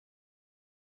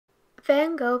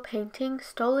Van Gogh painting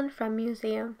stolen from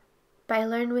museum by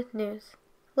Learn with News.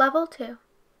 Level 2.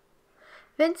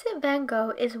 Vincent van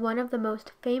Gogh is one of the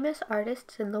most famous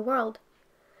artists in the world.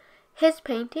 His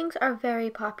paintings are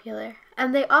very popular,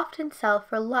 and they often sell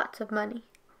for lots of money.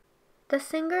 The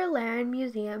Singer-Laren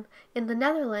Museum in the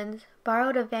Netherlands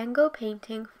borrowed a Van Gogh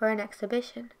painting for an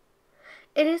exhibition.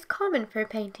 It is common for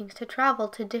paintings to travel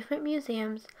to different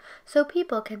museums so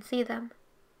people can see them.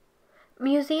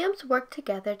 Museums work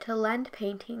together to lend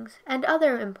paintings and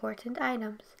other important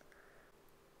items.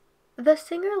 The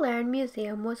Singer-Laren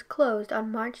Museum was closed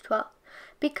on March 12th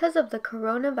because of the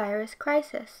coronavirus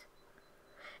crisis.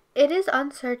 It is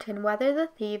uncertain whether the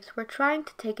thieves were trying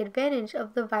to take advantage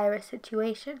of the virus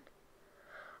situation.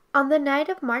 On the night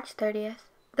of March 30th,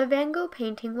 the Van Gogh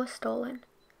painting was stolen.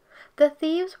 The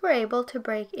thieves were able to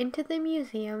break into the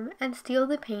museum and steal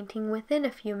the painting within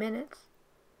a few minutes.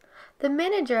 The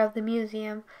manager of the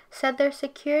museum said their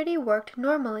security worked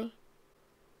normally.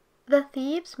 The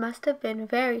thieves must have been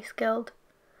very skilled.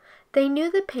 They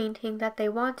knew the painting that they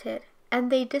wanted,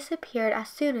 and they disappeared as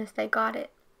soon as they got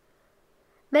it.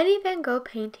 Many Van Gogh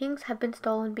paintings have been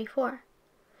stolen before.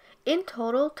 In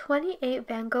total, 28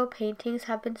 Van Gogh paintings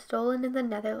have been stolen in the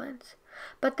Netherlands,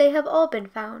 but they have all been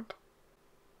found.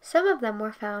 Some of them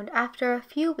were found after a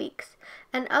few weeks,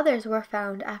 and others were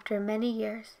found after many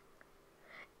years.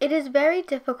 It is very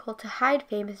difficult to hide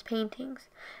famous paintings,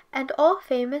 and all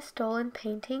famous stolen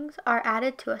paintings are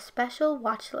added to a special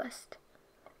watch list.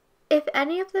 If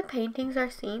any of the paintings are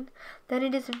seen, then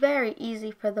it is very easy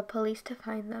for the police to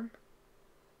find them.